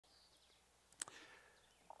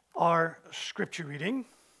Our scripture reading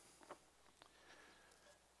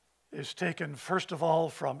is taken first of all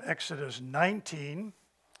from Exodus 19,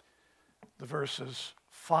 the verses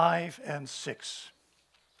 5 and 6.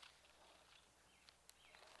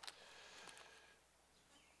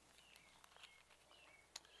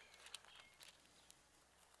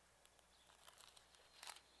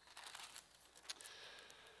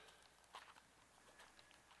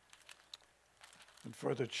 And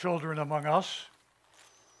for the children among us,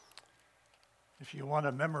 if you want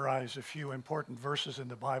to memorize a few important verses in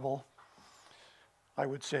the Bible, I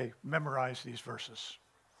would say memorize these verses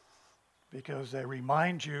because they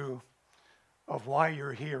remind you of why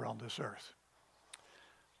you're here on this earth.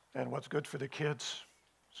 And what's good for the kids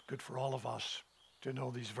is good for all of us to know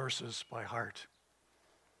these verses by heart.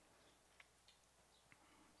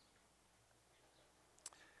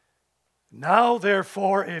 Now,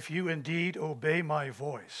 therefore, if you indeed obey my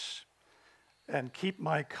voice and keep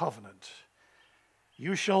my covenant,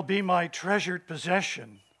 you shall be my treasured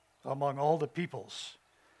possession among all the peoples,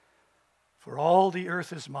 for all the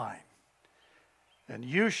earth is mine, and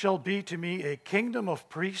you shall be to me a kingdom of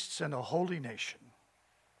priests and a holy nation.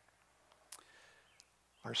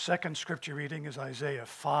 Our second scripture reading is Isaiah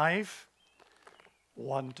 5,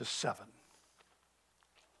 1 to 7.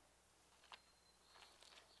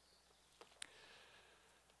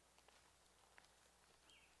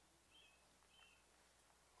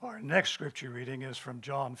 Our next scripture reading is from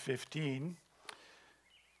John 15,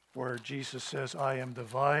 where Jesus says, I am the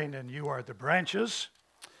vine and you are the branches.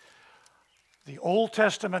 The Old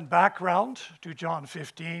Testament background to John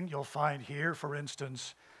 15 you'll find here, for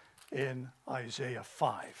instance, in Isaiah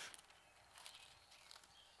 5.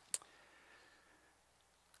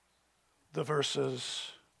 The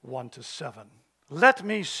verses 1 to 7. Let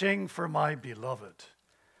me sing for my beloved,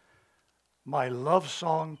 my love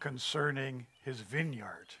song concerning his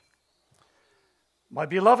vineyard. My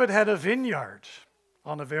beloved had a vineyard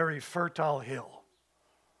on a very fertile hill.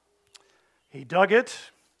 He dug it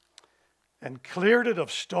and cleared it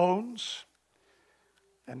of stones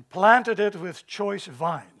and planted it with choice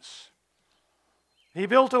vines. He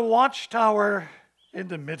built a watchtower in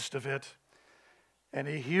the midst of it, and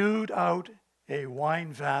he hewed out a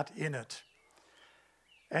wine vat in it.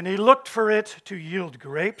 And he looked for it to yield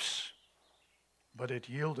grapes, but it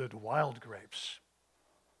yielded wild grapes.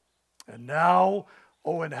 And now,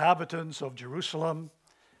 O inhabitants of Jerusalem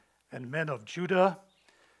and men of Judah,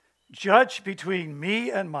 judge between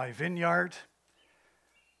me and my vineyard.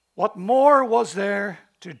 What more was there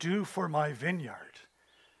to do for my vineyard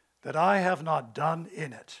that I have not done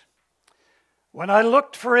in it? When I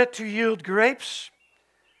looked for it to yield grapes,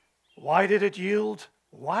 why did it yield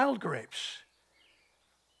wild grapes?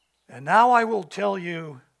 And now I will tell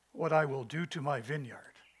you what I will do to my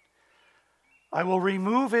vineyard. I will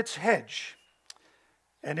remove its hedge,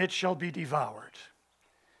 and it shall be devoured.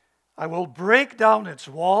 I will break down its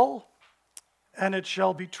wall, and it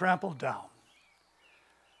shall be trampled down.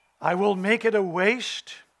 I will make it a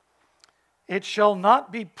waste. It shall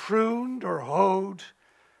not be pruned or hoed,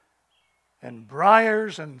 and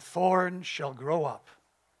briars and thorns shall grow up.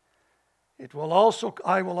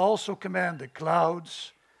 I will also command the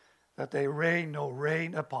clouds that they rain no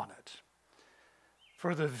rain upon it.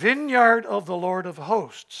 For the vineyard of the Lord of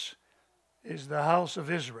hosts is the house of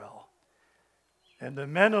Israel, and the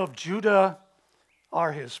men of Judah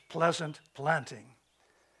are his pleasant planting.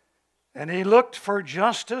 And he looked for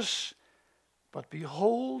justice, but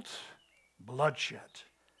behold, bloodshed.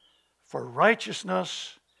 For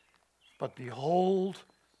righteousness, but behold,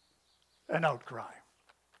 an outcry.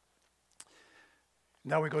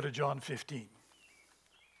 Now we go to John 15.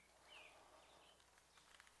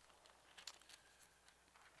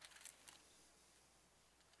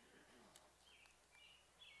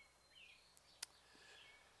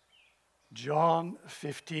 John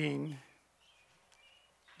 15,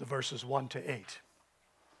 the verses 1 to 8.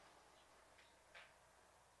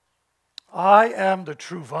 I am the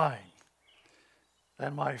true vine,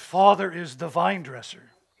 and my Father is the vine dresser.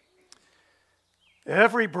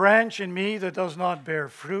 Every branch in me that does not bear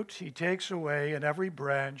fruit, he takes away, and every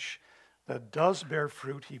branch that does bear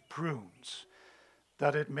fruit, he prunes,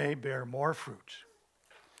 that it may bear more fruit.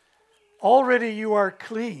 Already you are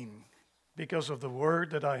clean because of the word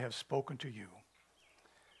that I have spoken to you.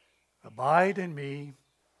 Abide in me,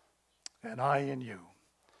 and I in you.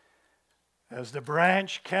 As the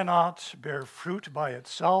branch cannot bear fruit by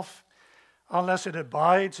itself unless it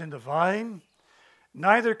abides in the vine,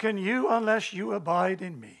 neither can you unless you abide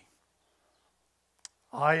in me.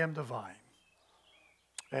 I am the vine,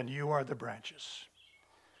 and you are the branches.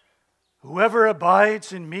 Whoever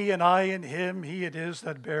abides in me and I in him, he it is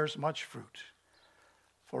that bears much fruit.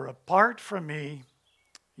 For apart from me,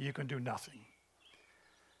 you can do nothing.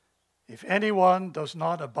 If anyone does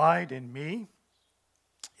not abide in me,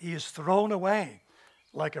 he is thrown away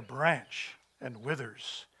like a branch and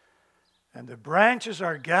withers. And the branches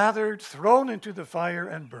are gathered, thrown into the fire,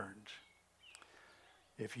 and burned.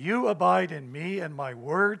 If you abide in me and my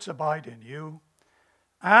words abide in you,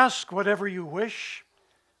 ask whatever you wish,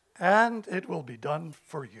 and it will be done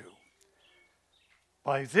for you.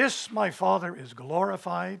 By this my Father is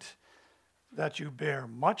glorified, that you bear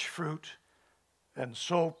much fruit, and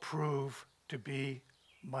so prove to be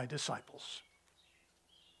my disciples.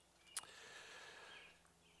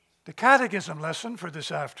 The catechism lesson for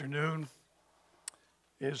this afternoon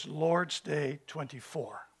is Lord's Day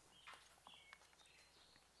 24.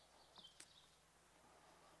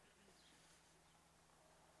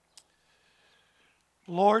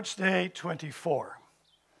 Lord's Day 24.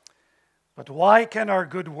 But why can our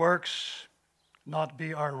good works not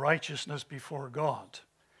be our righteousness before God,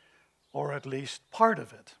 or at least part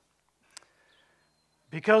of it?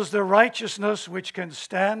 Because the righteousness which can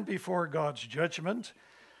stand before God's judgment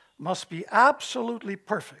must be absolutely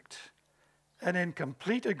perfect and in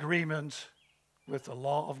complete agreement with the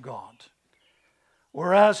law of God.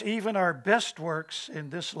 Whereas even our best works in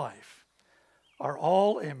this life are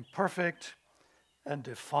all imperfect and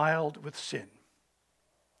defiled with sin.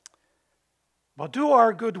 But do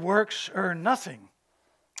our good works earn nothing,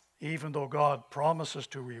 even though God promises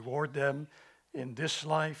to reward them in this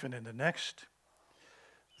life and in the next?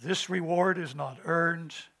 This reward is not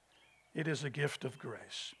earned, it is a gift of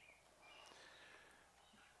grace.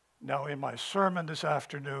 Now, in my sermon this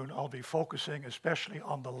afternoon, I'll be focusing especially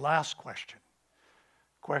on the last question,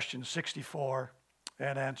 question 64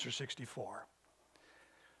 and answer 64.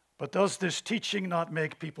 But does this teaching not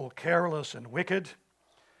make people careless and wicked?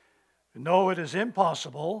 No, it is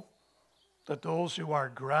impossible that those who are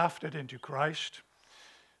grafted into Christ,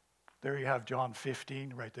 there you have John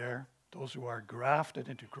 15 right there, those who are grafted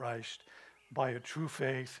into Christ by a true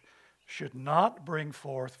faith should not bring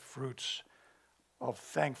forth fruits of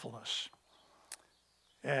thankfulness.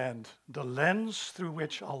 And the lens through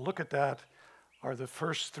which I'll look at that are the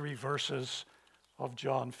first 3 verses of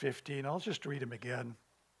John 15. I'll just read them again.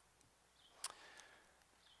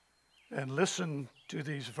 And listen to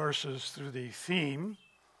these verses through the theme.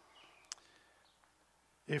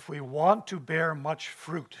 If we want to bear much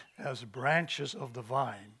fruit as branches of the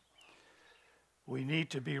vine, we need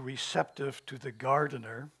to be receptive to the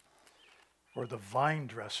gardener or the vine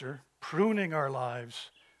dresser, pruning our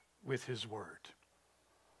lives with his word.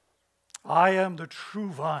 I am the true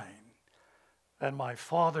vine, and my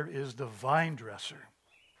Father is the vine dresser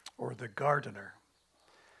or the gardener.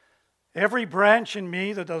 Every branch in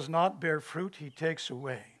me that does not bear fruit, he takes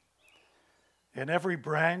away. And every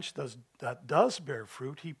branch that does bear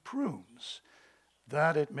fruit, he prunes,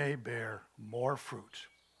 that it may bear more fruit.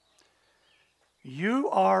 You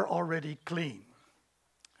are already clean.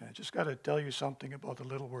 And I just got to tell you something about the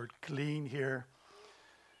little word clean here.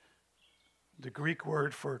 The Greek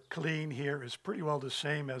word for clean here is pretty well the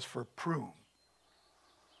same as for prune.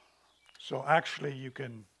 So actually you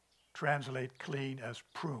can translate clean as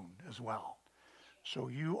prune as well. So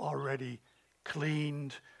you already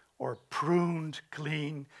cleaned or pruned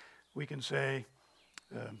clean, we can say,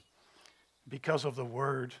 because of the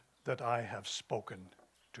word that I have spoken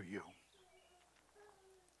to you.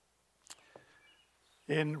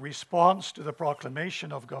 In response to the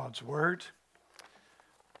proclamation of God's word,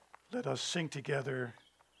 let us sing together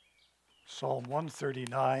Psalm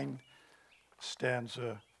 139,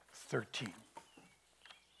 stanza 13.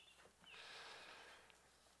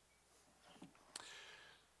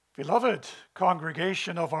 Beloved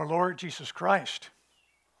congregation of our Lord Jesus Christ,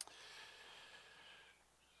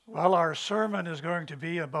 well, our sermon is going to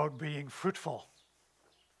be about being fruitful.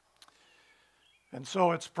 And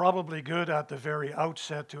so it's probably good at the very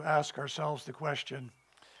outset to ask ourselves the question,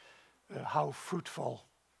 how fruitful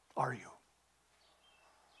are you?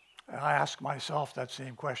 And I ask myself that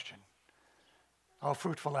same question. How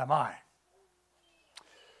fruitful am I?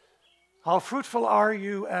 How fruitful are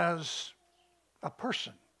you as a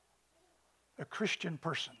person? A Christian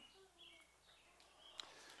person?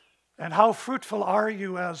 And how fruitful are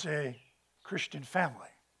you as a Christian family?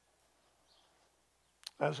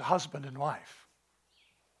 As a husband and wife?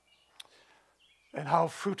 And how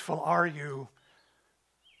fruitful are you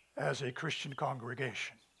as a Christian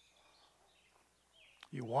congregation?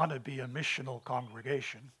 You want to be a missional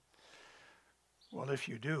congregation. Well, if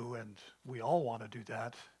you do, and we all want to do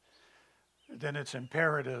that, then it's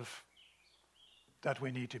imperative that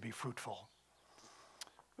we need to be fruitful.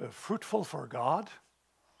 Fruitful for God,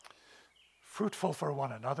 fruitful for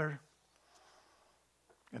one another,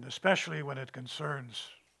 and especially when it concerns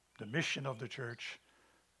the mission of the church,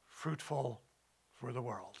 fruitful for the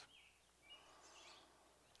world.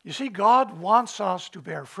 You see, God wants us to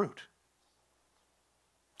bear fruit.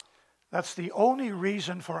 That's the only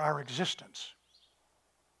reason for our existence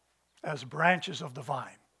as branches of the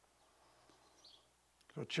vine.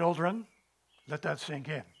 So children, let that sink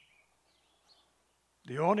in.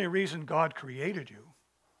 The only reason God created you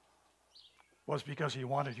was because he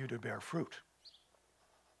wanted you to bear fruit.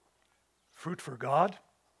 Fruit for God,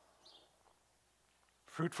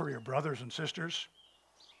 fruit for your brothers and sisters,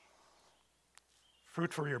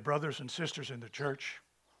 fruit for your brothers and sisters in the church,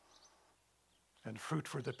 and fruit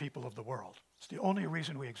for the people of the world. It's the only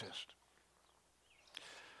reason we exist.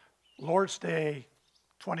 Lord's Day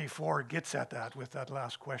 24 gets at that with that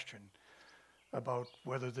last question about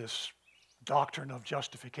whether this doctrine of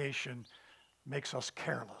justification makes us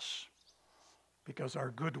careless because our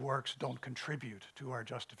good works don't contribute to our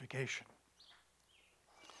justification.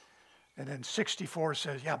 And then 64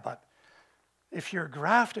 says, yeah, but if you're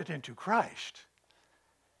grafted into Christ,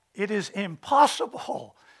 it is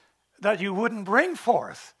impossible that you wouldn't bring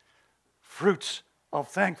forth fruits of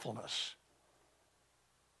thankfulness.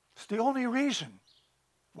 It's the only reason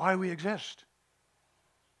why we exist.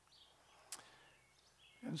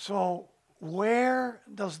 And so, where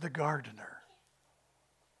does the gardener,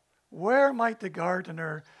 where might the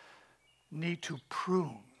gardener need to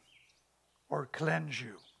prune or cleanse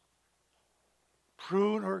you?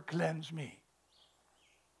 Prune or cleanse me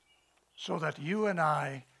so that you and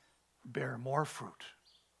I bear more fruit.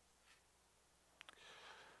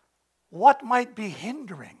 What might be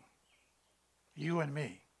hindering you and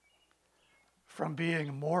me from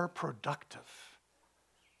being more productive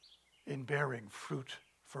in bearing fruit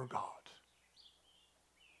for God?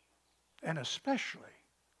 And especially,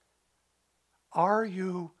 are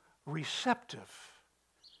you receptive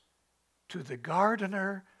to the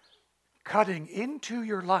gardener cutting into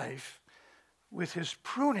your life with his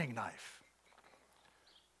pruning knife?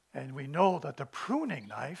 And we know that the pruning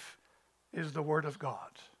knife is the Word of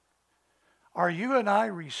God. Are you and I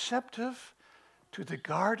receptive to the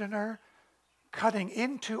gardener cutting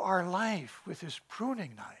into our life with his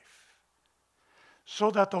pruning knife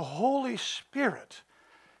so that the Holy Spirit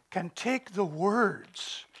can take the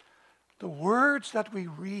words that we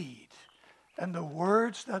read and the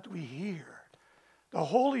words that we hear? The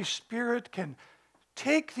Holy Spirit can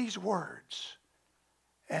take these words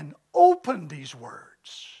and open these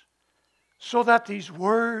words so that these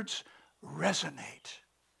words resonate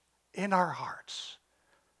in our hearts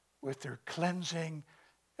with their cleansing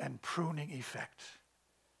and pruning effect,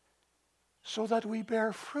 so that we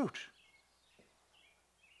bear fruit,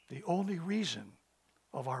 the only reason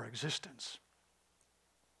of our existence.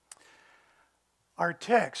 Our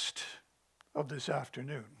text of this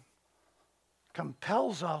afternoon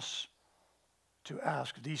compels us to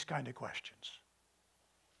ask these kind of questions.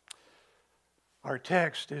 Our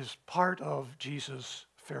text is part of Jesus'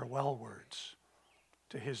 farewell words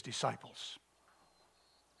to his disciples.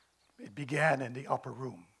 It began in the upper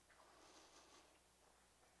room.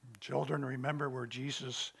 Children, remember where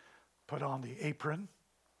Jesus put on the apron,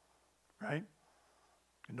 right?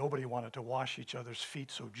 And nobody wanted to wash each other's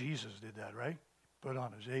feet, so Jesus did that, right? Put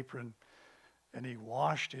on his apron, and he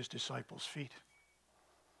washed his disciples' feet.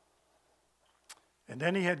 And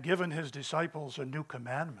then he had given his disciples a new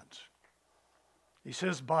commandment. He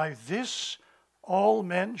says, by this all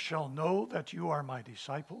men shall know that you are my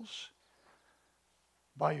disciples,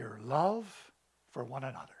 by your love for one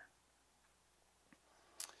another.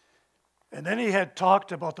 And then he had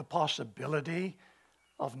talked about the possibility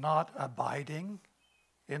of not abiding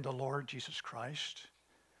in the Lord Jesus Christ,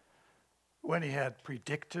 when he had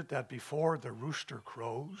predicted that before the rooster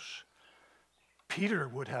crows, Peter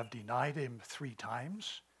would have denied him 3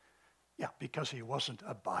 times. Yeah, because he wasn't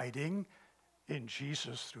abiding in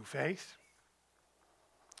Jesus through faith.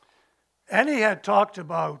 And he had talked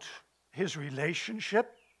about his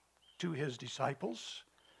relationship to his disciples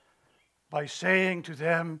by saying to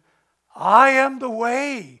them, I am the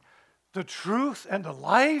way, the truth, and the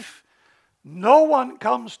life. No one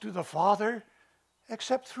comes to the Father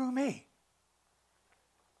except through me.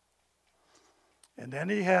 And then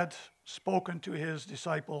he had spoken to his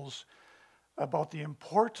disciples about the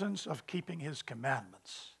importance of keeping his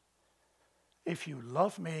commandments. If you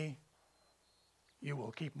love me, you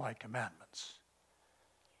will keep my commandments.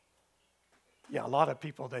 Yeah, a lot of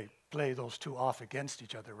people, they play those two off against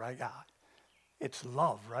each other, right? Yeah. It's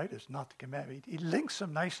love, right? It's not the commandment. He links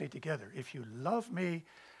them nicely together. If you love me,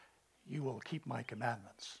 you will keep my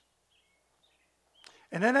commandments.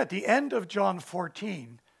 And then at the end of John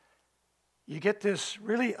 14, you get this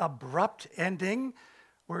really abrupt ending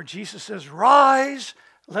where Jesus says, rise,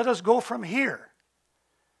 let us go from here.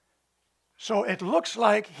 So it looks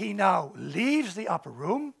like he now leaves the upper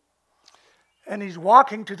room and he's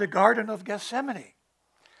walking to the Garden of Gethsemane.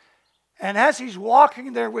 And as he's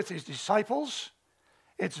walking there with his disciples,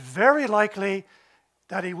 it's very likely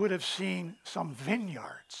that he would have seen some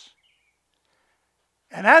vineyards.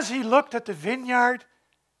 And as he looked at the vineyard,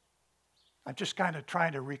 I'm just kind of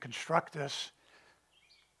trying to reconstruct this,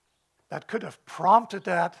 that could have prompted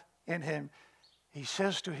that in him. He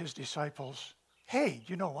says to his disciples, hey,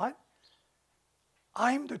 you know what?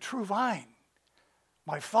 I'm the true vine.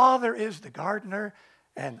 My Father is the gardener,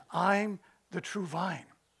 and I'm the true vine.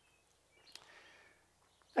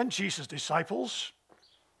 And Jesus' disciples,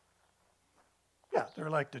 yeah, they're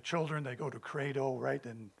like the children. They go to Credo, right,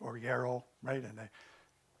 or Yarrow, right, and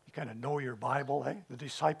you kind of know your Bible. Eh? The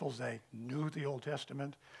disciples, they knew the Old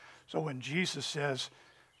Testament. So when Jesus says,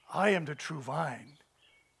 I am the true vine,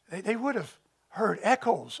 they would have heard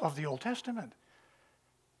echoes of the Old Testament.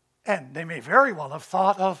 And they may very well have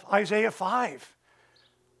thought of Isaiah 5,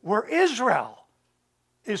 where Israel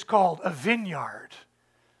is called a vineyard.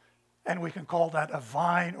 And we can call that a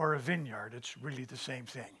vine or a vineyard. It's really the same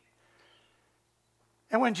thing.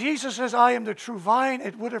 And when Jesus says, I am the true vine,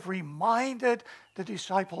 it would have reminded the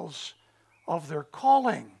disciples of their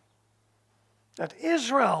calling, that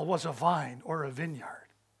Israel was a vine or a vineyard.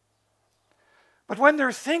 But when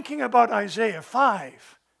they're thinking about Isaiah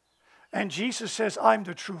 5, and Jesus says, I'm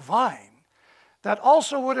the true vine, that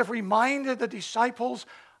also would have reminded the disciples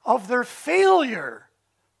of their failure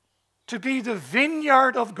to be the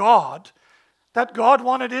vineyard of God that God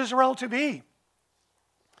wanted Israel to be.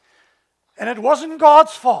 And it wasn't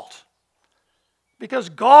God's fault, because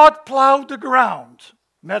God plowed the ground,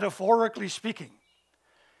 metaphorically speaking.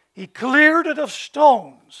 He cleared it of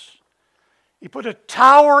stones. He put a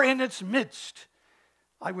tower in its midst.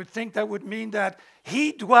 I would think that would mean that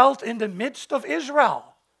he dwelt in the midst of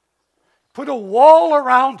Israel, put a wall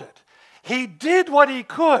around it. He did what he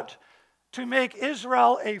could to make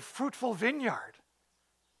Israel a fruitful vineyard.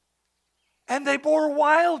 And they bore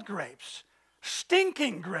wild grapes,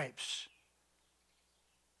 stinking grapes.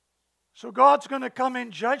 So God's going to come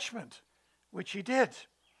in judgment, which he did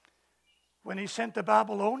when he sent the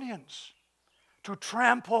Babylonians to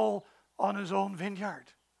trample on his own vineyard.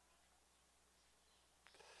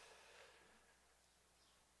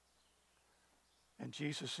 And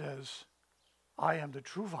Jesus says, I am the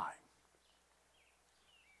true vine.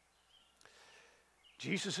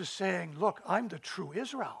 Jesus is saying, look, I'm the true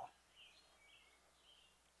Israel.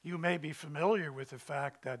 You may be familiar with the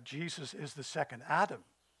fact that Jesus is the second Adam.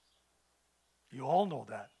 You all know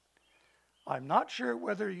that. I'm not sure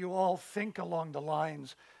whether you all think along the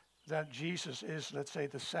lines that Jesus is, let's say,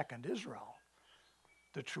 the second Israel,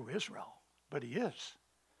 the true Israel, but he is.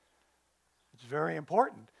 It's very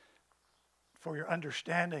important for your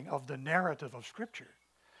understanding of the narrative of Scripture,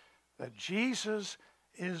 that Jesus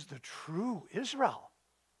is the true Israel.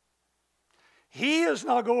 He is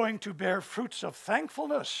now going to bear fruits of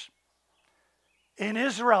thankfulness in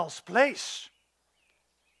Israel's place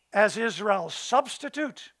as Israel's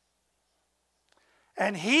substitute.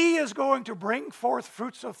 And he is going to bring forth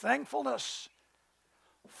fruits of thankfulness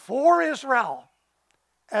for Israel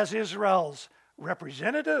as Israel's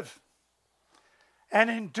representative. And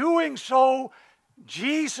in doing so,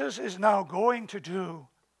 Jesus is now going to do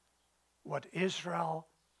what Israel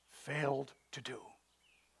failed to do.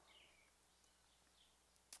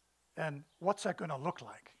 And what's that going to look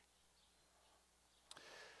like?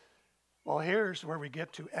 Well, here's where we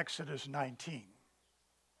get to Exodus 19.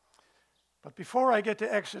 But before I get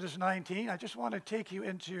to Exodus 19, I just want to take you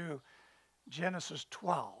into Genesis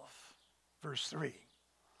 12, verse 3,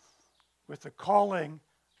 with the calling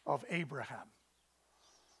of Abraham.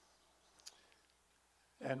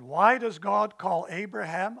 And why does God call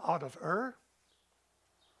Abraham out of Ur?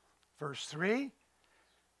 Verse 3,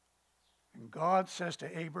 and God says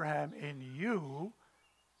to Abraham, in you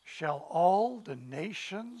shall all the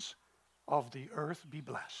nations of the earth be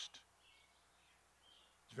blessed.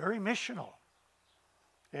 It's very missional.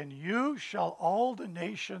 In you shall all the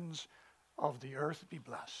nations of the earth be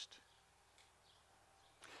blessed.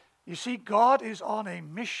 You see, God is on a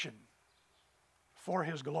mission for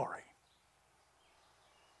his glory.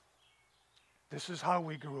 This is how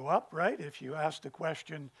we grew up, right? If you ask the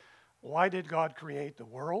question, why did God create the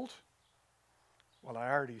world? Well, I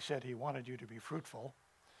already said he wanted you to be fruitful.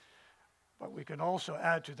 But we can also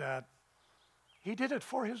add to that, he did it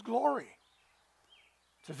for his glory.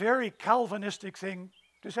 It's a very Calvinistic thing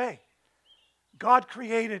to say. God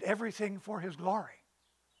created everything for his glory.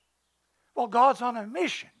 Well, God's on a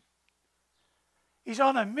mission. He's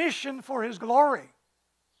on a mission for his glory.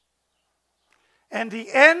 And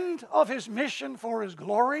the end of his mission for his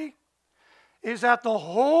glory is that the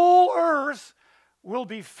whole earth will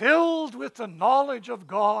be filled with the knowledge of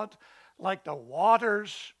God like the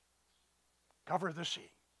waters cover the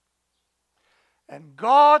sea. And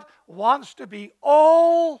God wants to be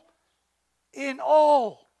all in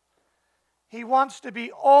all. He wants to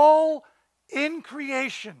be all in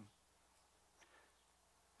creation.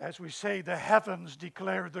 As we say, the heavens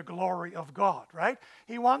declare the glory of God, right?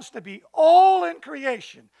 He wants to be all in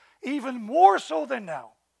creation, even more so than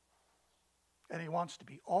now. And he wants to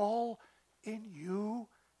be all in you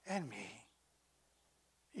and me,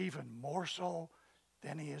 even more so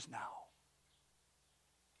than he is now.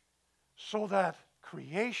 So that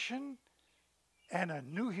creation and a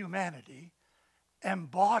new humanity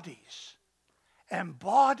embodies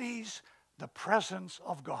the presence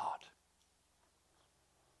of God.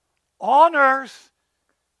 On earth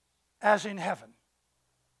as in heaven.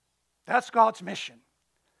 That's God's mission.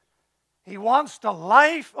 He wants the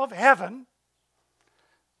life of heaven,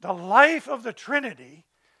 the life of the Trinity.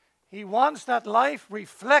 He wants that life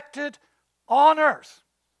reflected on earth.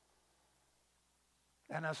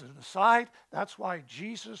 And as an aside, that's why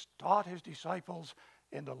Jesus taught his disciples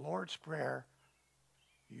in the Lord's Prayer,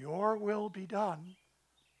 your will be done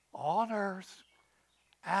on earth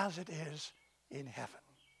as it is in heaven.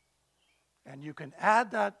 And you can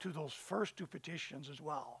add that to those first two petitions as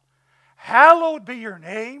well. Hallowed be your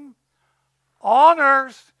name on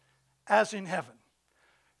earth as in heaven.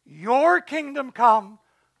 Your kingdom come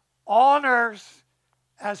on earth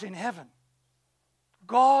as in heaven.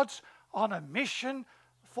 God's on a mission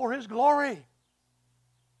for his glory.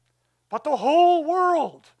 But the whole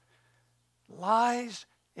world lies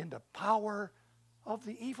in the power of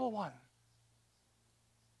the evil one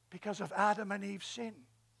because of Adam and Eve's sin.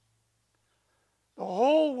 The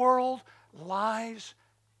whole world lies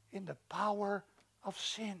in the power of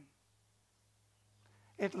sin.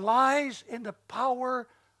 It lies in the power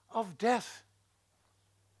of death.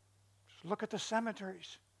 Just look at the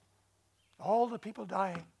cemeteries. All the people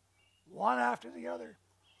dying, one after the other.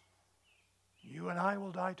 You and I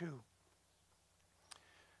will die too,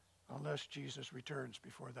 unless Jesus returns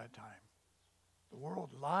before that time. The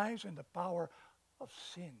world lies in the power of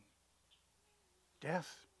sin,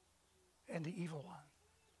 death, and the evil one.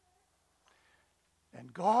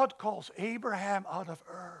 And God calls Abraham out of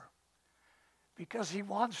Ur because he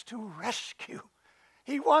wants to rescue.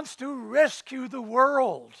 He wants to rescue the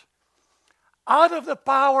world out of the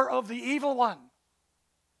power of the evil one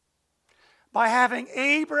by having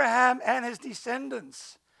Abraham and his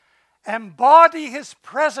descendants embody his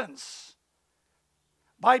presence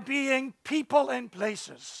by being people in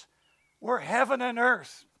places where heaven and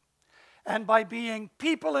earth. And by being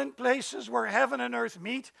people in places where heaven and earth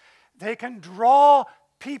meet, they can draw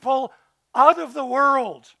people out of the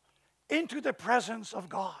world into the presence of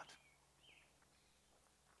God.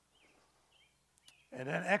 And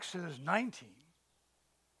then Exodus 19,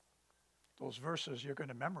 those verses you're going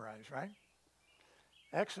to memorize, right?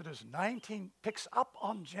 Exodus 19 picks up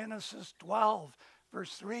on Genesis 12,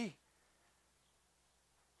 verse 3.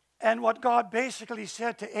 And what God basically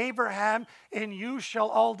said to Abraham, in you shall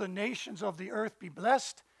all the nations of the earth be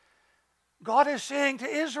blessed, God is saying to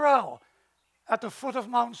Israel at the foot of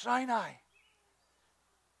Mount Sinai,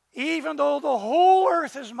 even though the whole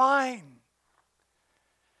earth is mine,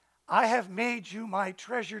 I have made you my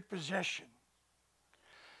treasured possession.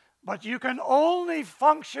 But you can only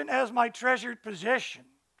function as my treasured possession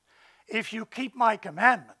if you keep my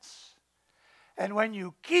commandments. And when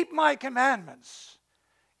you keep my commandments,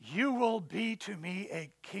 you will be to me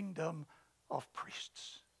a kingdom of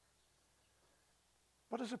priests.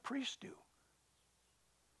 What does a priest do?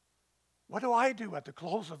 What do I do at the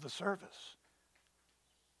close of the service?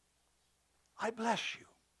 I bless you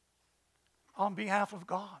on behalf of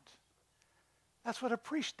God. That's what a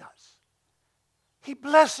priest does. He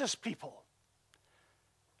blesses people.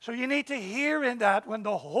 So you need to hear in that when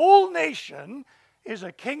the whole nation is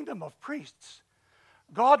a kingdom of priests,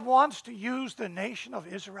 God wants to use the nation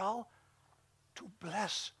of Israel to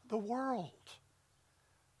bless the world.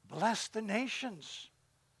 Bless the nations.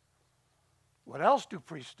 What else do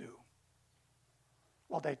priests do?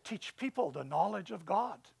 Well, they teach people the knowledge of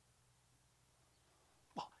God.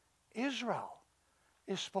 Well, Israel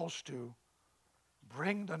is supposed to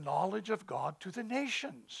bring the knowledge of God to the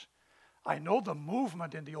nations. I know the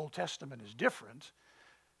movement in the Old Testament is different.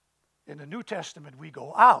 In the New Testament, we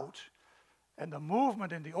go out, and the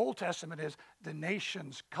movement in the Old Testament is the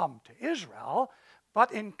nations come to Israel,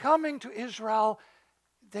 but in coming to Israel,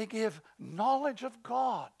 they give knowledge of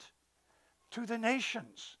God to the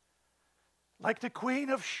nations, like the Queen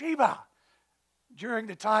of Sheba during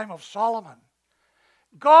the time of Solomon.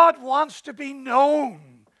 God wants to be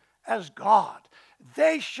known as God.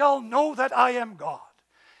 They shall know that I am God.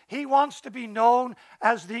 He wants to be known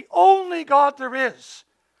as the only God there is,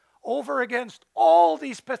 over against all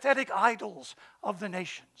these pathetic idols of the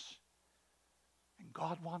nations. And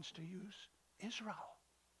God wants to use Israel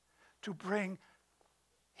to bring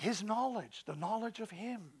His knowledge, the knowledge of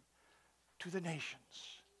Him, to the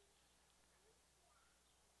nations.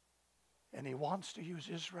 And He wants to use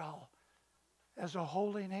Israel as a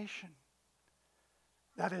holy nation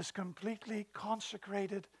that is completely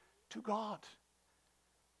consecrated to God.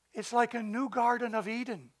 It's like a new Garden of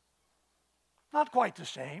Eden. Not quite the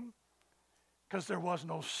same, because there was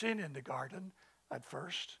no sin in the garden at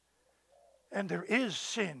first, and there is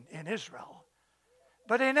sin in Israel.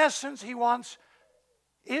 But in essence, He wants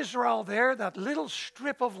Israel there, that little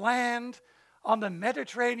strip of land on the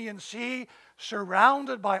Mediterranean Sea,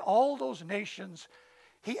 surrounded by all those nations.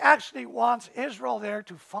 He actually wants Israel there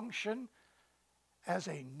to function as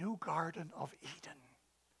a new Garden of Eden,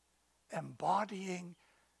 embodying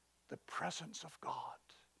the presence of God,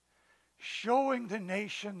 showing the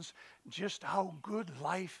nations just how good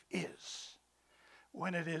life is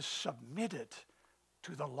when it is submitted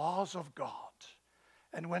to the laws of God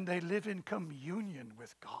and when they live in communion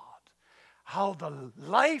with God, how the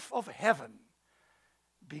life of heaven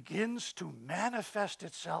begins to manifest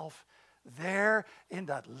itself there in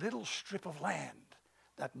that little strip of land,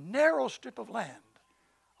 that narrow strip of land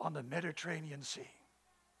on the Mediterranean Sea.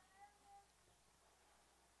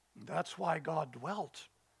 That's why God dwelt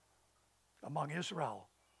among Israel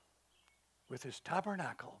with His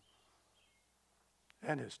tabernacle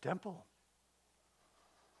and His temple.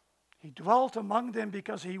 He dwelt among them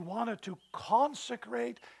because He wanted to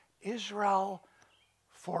consecrate Israel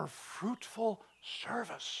for fruitful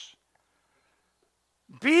service.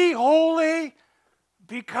 Be holy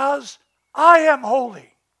because I am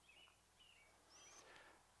holy.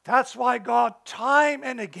 That's why God time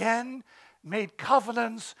and again made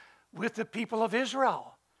covenants with the people of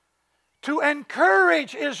Israel to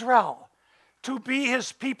encourage Israel to be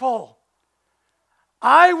His people.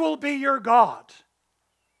 I will be your God.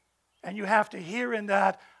 And you have to hear in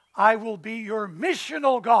that, I will be your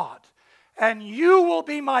missional God. And you will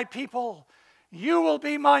be my people. You will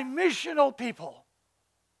be my missional people.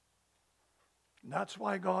 And that's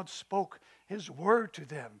why God spoke His word to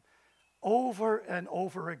them over and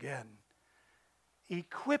over again,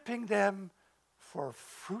 equipping them for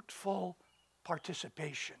fruitful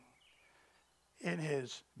participation in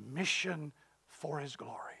His mission for His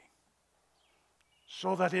glory,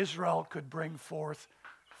 so that Israel could bring forth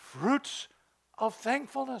fruits of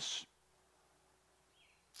thankfulness.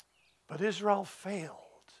 But Israel failed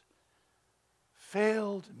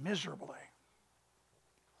miserably.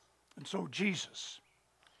 And so Jesus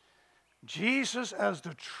as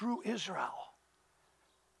the true Israel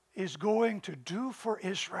is going to do for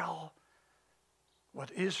Israel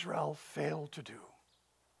what Israel failed to do.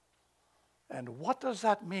 And what does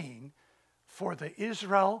that mean for the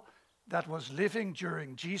Israel that was living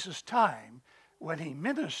during Jesus' time when He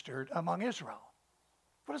ministered among Israel?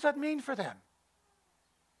 What does that mean for them?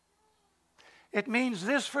 It means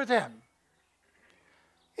this for them.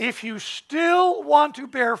 If you still want to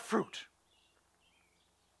bear fruit,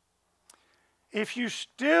 if you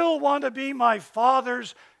still want to be my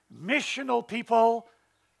Father's missional people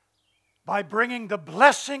by bringing the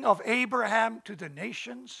blessing of Abraham to the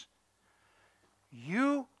nations,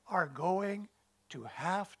 you are going to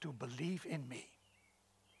have to believe in me.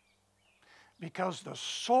 Because the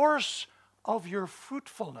source of your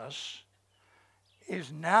fruitfulness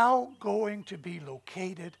is now going to be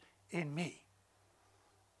located in me,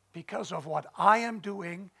 because of what I am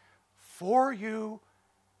doing for you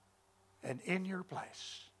and in your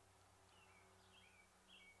place.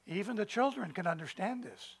 Even the children can understand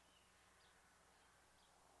this.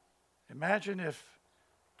 Imagine if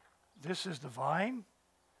this is the vine,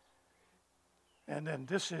 and then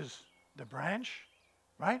this is the branch,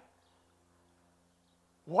 right?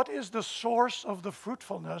 What is the source of the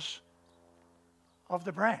fruitfulness of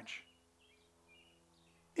the branch?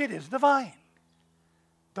 It is the vine.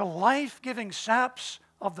 The life-giving saps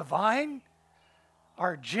of the vine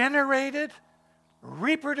are generated,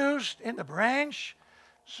 reproduced in the branch,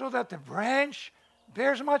 so that the branch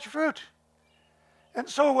bears much fruit. And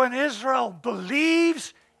so when Israel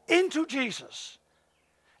believes into Jesus,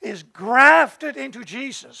 is grafted into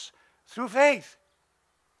Jesus through faith,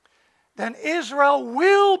 then Israel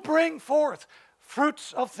will bring forth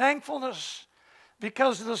fruits of thankfulness,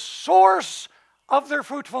 because the source of their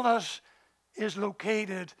fruitfulness is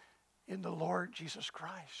located in the Lord Jesus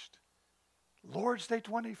Christ. Lord's Day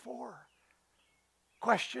 24.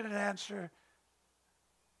 Question and answer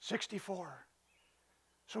 64.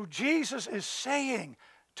 So Jesus is saying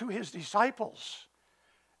to his disciples,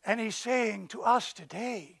 and he's saying to us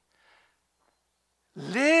today,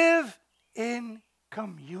 live in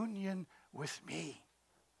communion with me.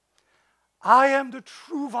 I am the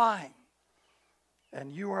true vine,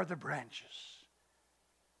 and you are the branches.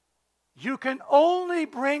 You can only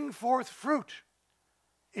bring forth fruit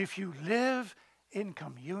if you live in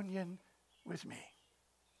communion with me.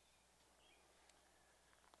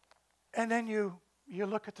 And then you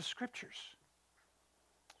look at the scriptures.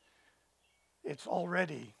 It's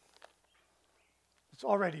already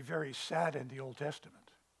very sad in the Old Testament.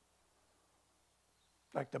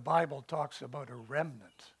 Like the Bible talks about a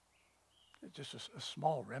remnant. It's just a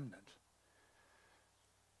small remnant.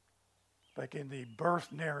 Like in the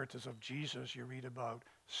birth narratives of Jesus, you read about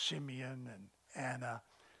Simeon and Anna.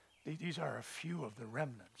 These are a few of the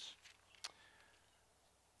remnants.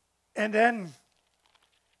 And then,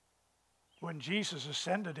 when Jesus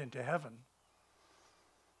ascended into heaven,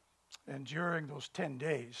 and during those 10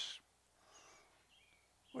 days,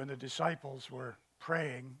 when the disciples were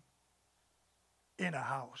praying in a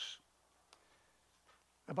house,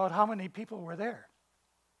 about how many people were there?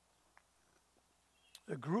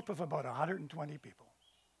 A group of about 120 people.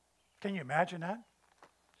 Can you imagine that?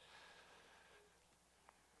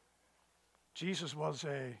 Jesus was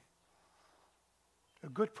a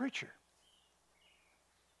good preacher.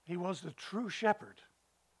 He was the true shepherd.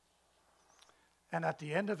 And at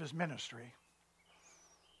the end of his ministry,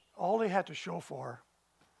 all he had to show for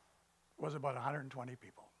was about 120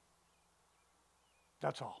 people.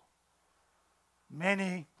 That's all.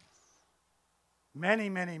 Many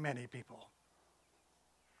people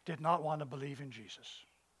did not want to believe in Jesus.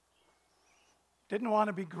 Didn't want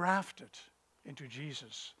to be grafted into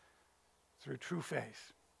Jesus through true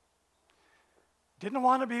faith. Didn't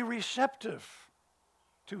want to be receptive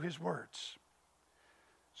to his words,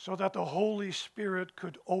 so that the Holy Spirit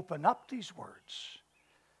could open up these words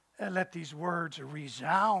and let these words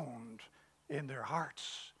resound in their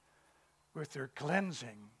hearts with their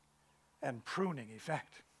cleansing and pruning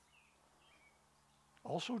effect.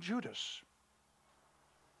 Also Judas.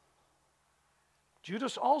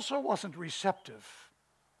 Judas also wasn't receptive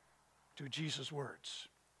to Jesus' words.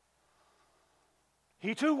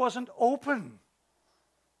 He too wasn't open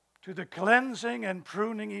to the cleansing and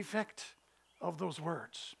pruning effect of those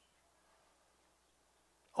words.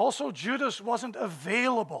 Also, Judas wasn't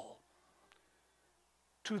available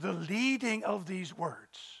to the leading of these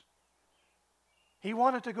words. He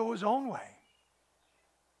wanted to go his own way,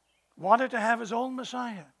 wanted to have his own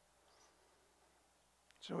Messiah.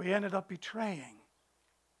 So he ended up betraying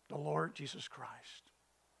the Lord Jesus Christ.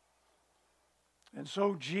 And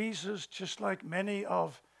so Jesus, just like many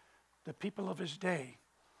of the people of his day,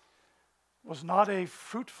 was not a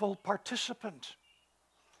fruitful participant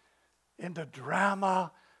in the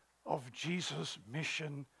drama of Jesus'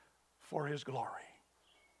 mission for his glory,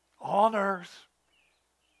 on earth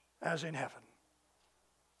as in heaven.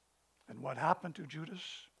 And what happened to Judas?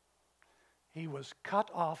 He was cut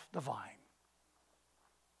off the vine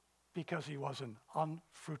because he was an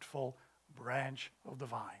unfruitful branch of the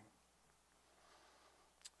vine.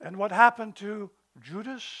 And what happened to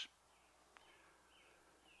Judas?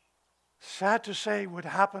 Sad to say, would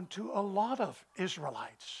happen to a lot of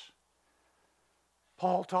Israelites.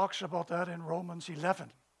 Paul talks about that in Romans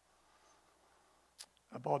 11,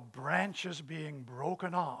 about branches being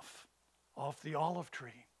broken off the olive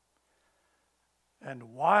tree,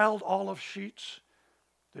 and wild olive shoots,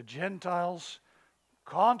 the Gentiles,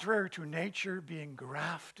 contrary to nature, being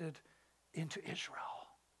grafted into Israel.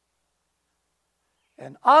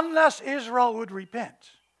 And unless Israel would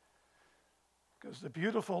repent, because the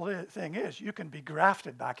beautiful thing is, you can be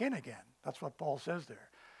grafted back in again. That's what Paul says there.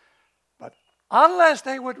 But unless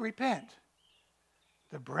they would repent,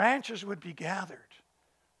 the branches would be gathered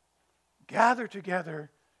together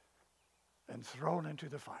and thrown into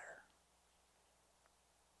the fire.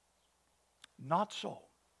 Not so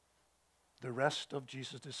the rest of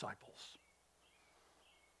Jesus' disciples.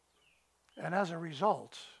 And as a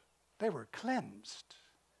result, they were cleansed.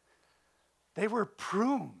 They were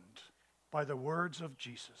pruned by the words of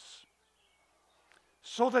Jesus,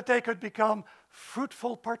 so that they could become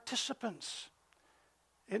fruitful participants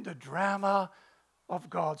in the drama of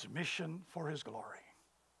God's mission for his glory.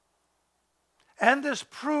 And this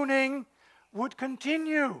pruning would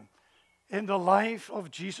continue in the life of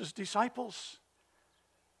Jesus' disciples.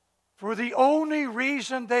 For the only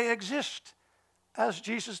reason they exist as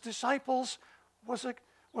Jesus' disciples was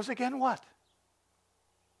again what?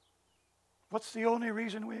 What's the only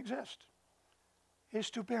reason we exist? Is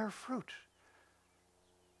to bear fruit.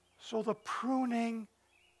 So the pruning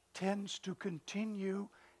tends to continue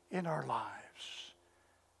in our lives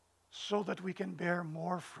so that we can bear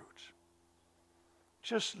more fruit.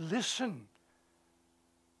 Just listen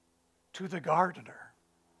to the gardener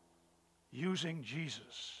using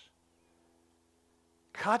Jesus,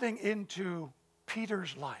 cutting into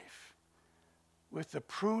Peter's life with the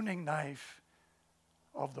pruning knife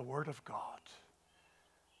of the Word of God.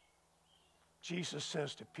 Jesus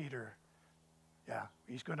says to Peter,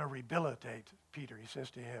 he's going to rehabilitate Peter. He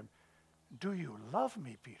says to him, "Do you love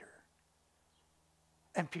me, Peter?"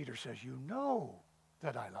 And Peter says, "You know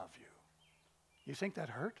that I love you." You think that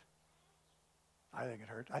hurt? I think it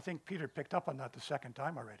hurt. I think Peter picked up on that the second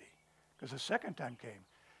time already. Because the second time came,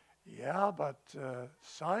 "Yeah, but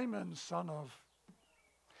Simon, son of,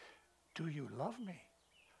 do you love me?"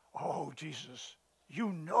 "Oh, Jesus,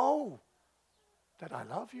 you know that I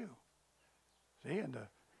love you." See, and the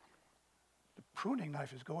pruning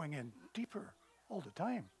knife is going in deeper all the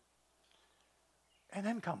time. And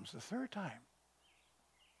then comes the third time.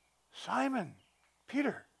 "Simon,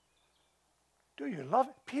 Peter, do you love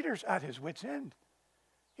me?" Peter's at his wit's end.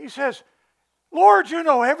 He says, "Lord, you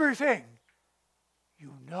know everything.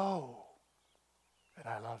 You know that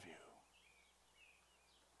I love you."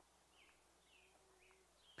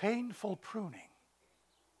 Painful pruning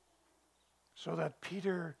so that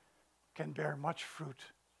Peter can bear much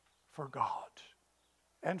fruit for God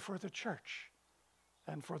and for the church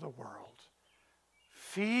and for the world.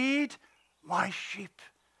 "Feed my sheep,"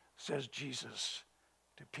 says Jesus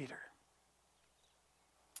to Peter.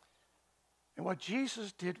 And what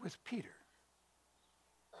Jesus did with Peter,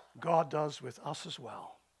 God does with us as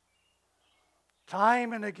well.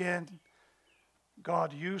 Time and again,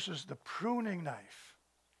 God uses the pruning knife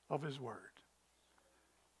of his word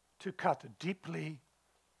to cut deeply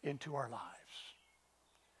into our lives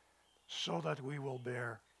so that we will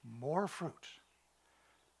bear more fruit,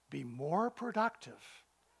 be more productive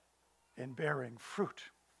in bearing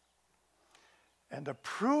fruit. And the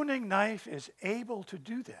pruning knife is able to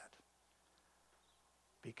do that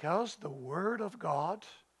because the Word of God,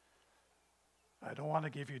 I don't want to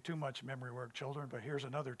give you too much memory work, children, but here's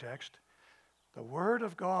another text. The Word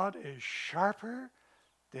of God is sharper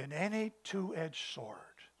than any two-edged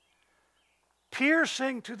sword,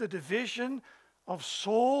 piercing to the division of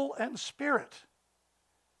soul and spirit,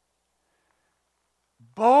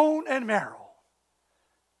 bone and marrow,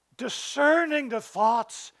 discerning the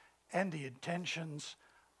thoughts and the intentions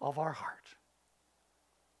of our heart.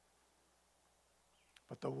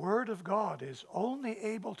 But the Word of God is only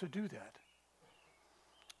able to do that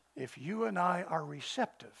if you and I are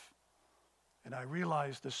receptive. And I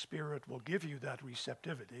realize the Spirit will give you that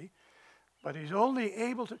receptivity, but he's only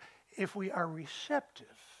able to, if we are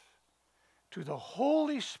receptive to the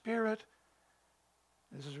Holy Spirit.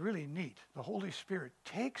 This is really neat. The Holy Spirit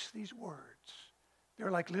takes these words.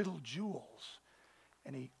 They're like little jewels.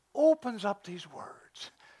 And he opens up these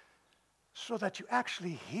words so that you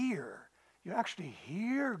actually hear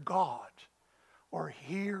God or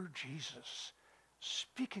hear Jesus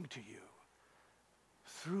speaking to you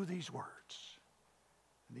through these words.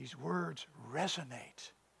 And these words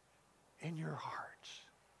resonate in your heart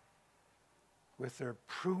with their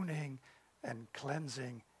pruning and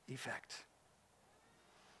cleansing effect.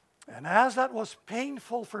 And as that was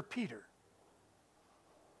painful for Peter,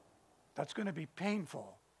 that's going to be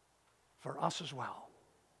painful for us as well.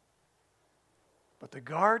 But the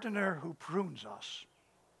gardener who prunes us,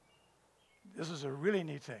 this is a really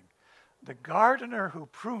neat thing. The gardener who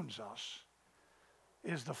prunes us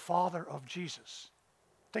is the Father of Jesus.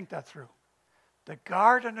 Think that through. The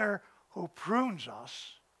gardener who prunes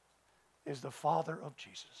us is the Father of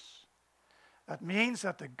Jesus. That means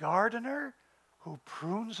that the gardener who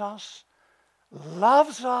prunes us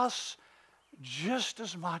loves us just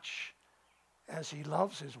as much as he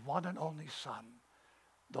loves his one and only Son,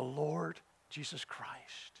 the Lord Jesus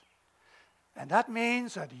Christ. And that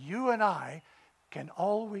means that you and I can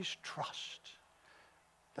always trust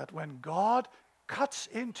that when God cuts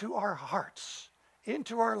into our hearts,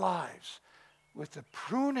 into our lives, with the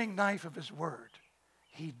pruning knife of his word,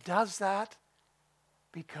 he does that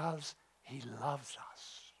because he loves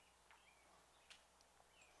us.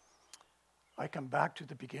 I come back to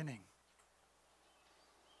the beginning.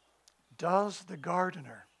 Does the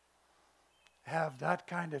gardener have that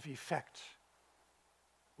kind of effect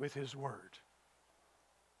with his word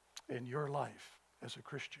in your life as a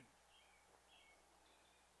Christian?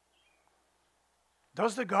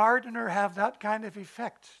 Does the gardener have that kind of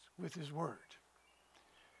effect with his word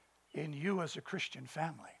in you as a Christian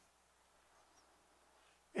family?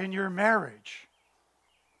 In your marriage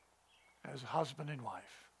as husband and wife?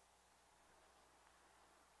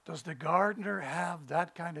 Does the gardener have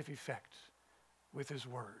that kind of effect with his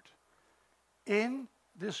word in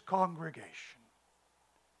this congregation?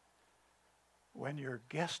 When your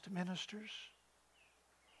guest ministers,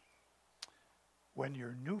 when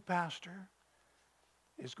your new pastor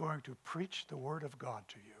is going to preach the word of God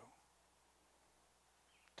to you,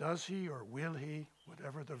 does he or will he,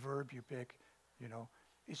 whatever the verb you pick,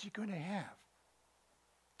 is he going to have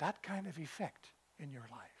that kind of effect in your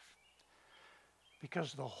life?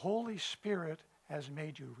 Because the Holy Spirit has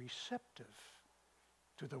made you receptive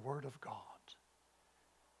to the word of God,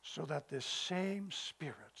 so that this same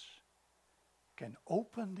Spirit can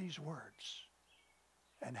open these words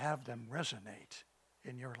and have them resonate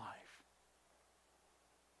in your life.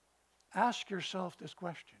 Ask yourself this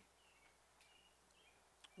question.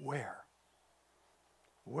 Where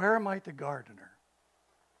might the gardener,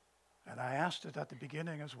 and I asked it at the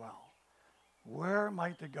beginning as well, where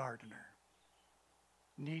might the gardener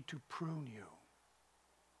need to prune you?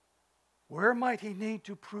 Where might he need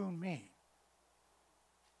to prune me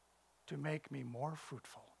to make me more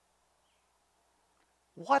fruitful?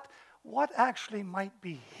 What actually might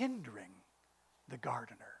be hindering the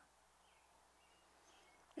gardener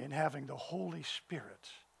in having the Holy Spirit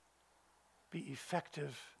be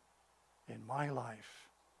effective in my life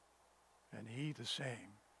and he the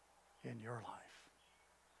same in your life?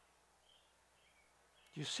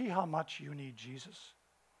 Do you see how much you need Jesus?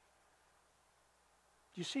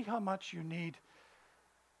 Do you see how much you need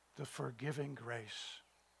the forgiving grace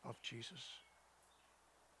of Jesus?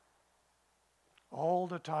 All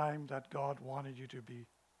the time that God wanted you to be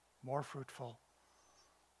more fruitful,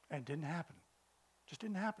 and didn't happen. Just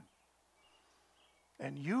didn't happen.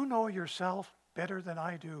 And you know yourself better than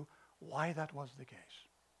I do why that was the case.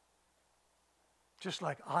 Just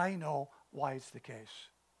like I know why it's the case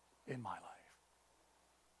in my life.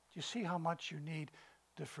 Do you see how much you need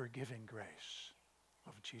the forgiving grace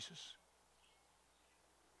of Jesus?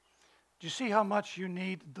 Do you see how much you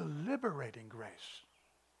need the liberating grace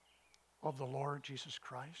of the Lord Jesus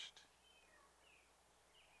Christ?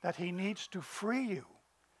 That he needs to free you.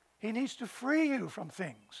 He needs to free you from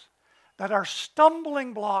things that are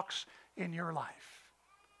stumbling blocks in your life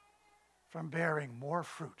from bearing more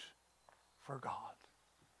fruit for God.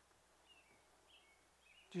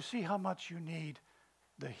 Do you see how much you need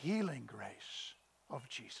the healing grace of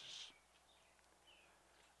Jesus?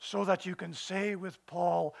 So that you can say with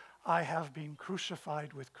Paul, I have been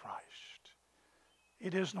crucified with Christ.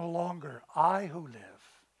 It is no longer I who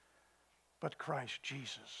live, but Christ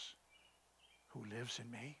Jesus who lives in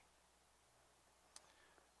me.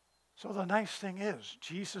 So the nice thing is,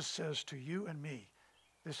 Jesus says to you and me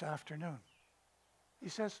this afternoon, he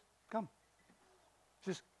says, come. He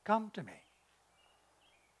says, come to me.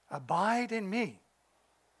 Abide in me,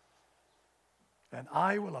 and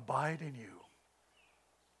I will abide in you.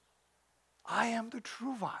 I am the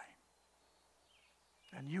true vine,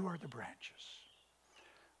 and you are the branches.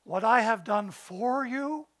 What I have done for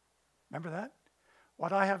you, remember that?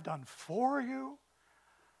 What I have done for you,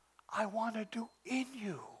 I want to do in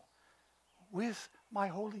you with my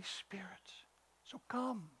Holy Spirit. So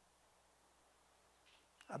come,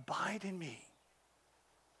 abide in me,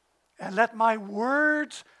 and let my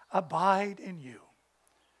words abide in you,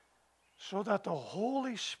 so that the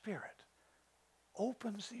Holy Spirit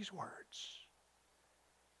opens these words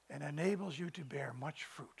and enables you to bear much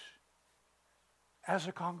fruit as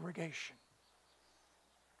a congregation,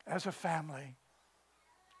 as a family,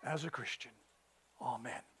 as a Christian.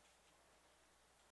 Amen.